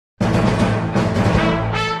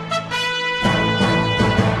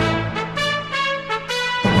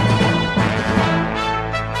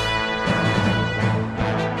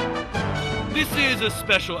is a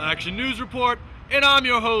Special Action News Report, and I'm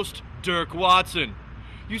your host, Dirk Watson.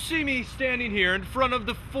 You see me standing here in front of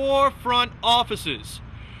the Forefront offices.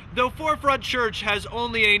 Though Forefront Church has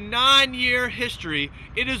only a 9-year history,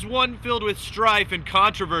 it is one filled with strife and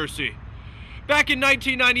controversy. Back in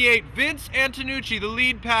 1998, Vince Antonucci, the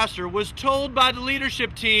lead pastor, was told by the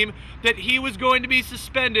leadership team that he was going to be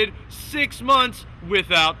suspended 6 months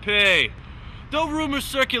without pay. Though rumors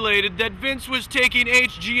circulated that Vince was taking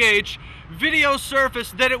HGH, video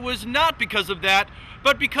surfaced that it was not because of that,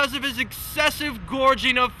 but because of his excessive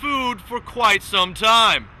gorging of food for quite some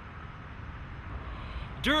time.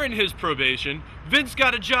 During his probation, Vince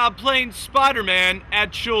got a job playing Spider-Man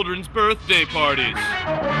at children's birthday parties.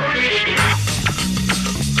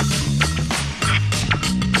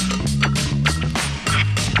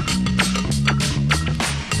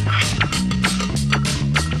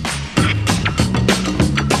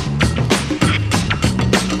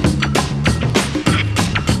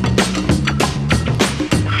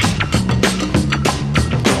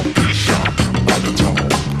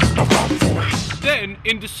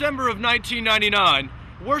 In December of 1999,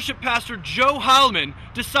 worship pastor Joe Heilman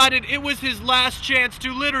decided it was his last chance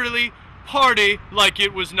to literally party like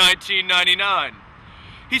it was 1999.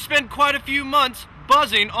 He spent quite a few months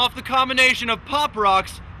buzzing off the combination of Pop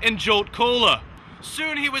Rocks and Jolt Cola.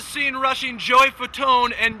 Soon he was seen rushing Joey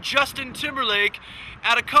Fatone and Justin Timberlake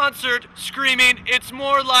at a concert screaming, "It's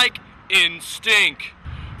more like In Stink."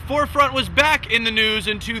 Forefront was back in the news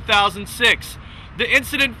in 2006. The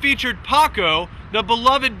incident featured Paco, the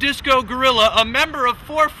beloved disco gorilla, a member of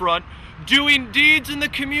Forefront, doing deeds in the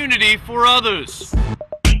community for others.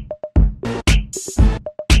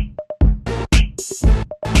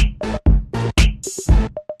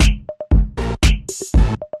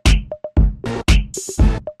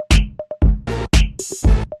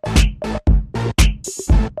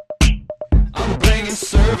 I'm bringing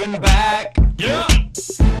serving back. Yeah.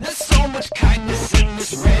 There's so much kindness in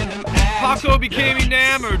this random act. Paco became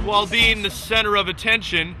enamored while being the center of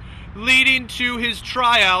attention, leading to his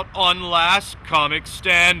tryout on Last Comic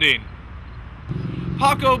Standing.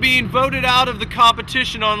 Paco being voted out of the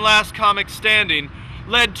competition on Last Comic Standing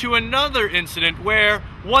led to another incident where,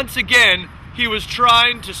 once again, he was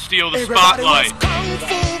trying to steal the spotlight. Kung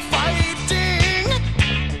fu fighting.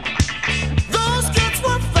 Those kids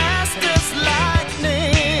were fast as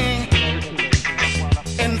lightning.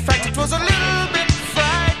 In fact, it was a little bit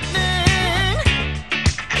frightening,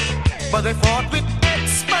 but they fought with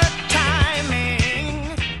expert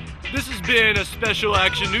timing. This has been a Special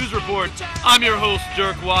Action News Report. I'm your host,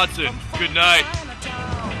 Dirk Watson. Good night,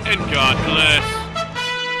 and God bless.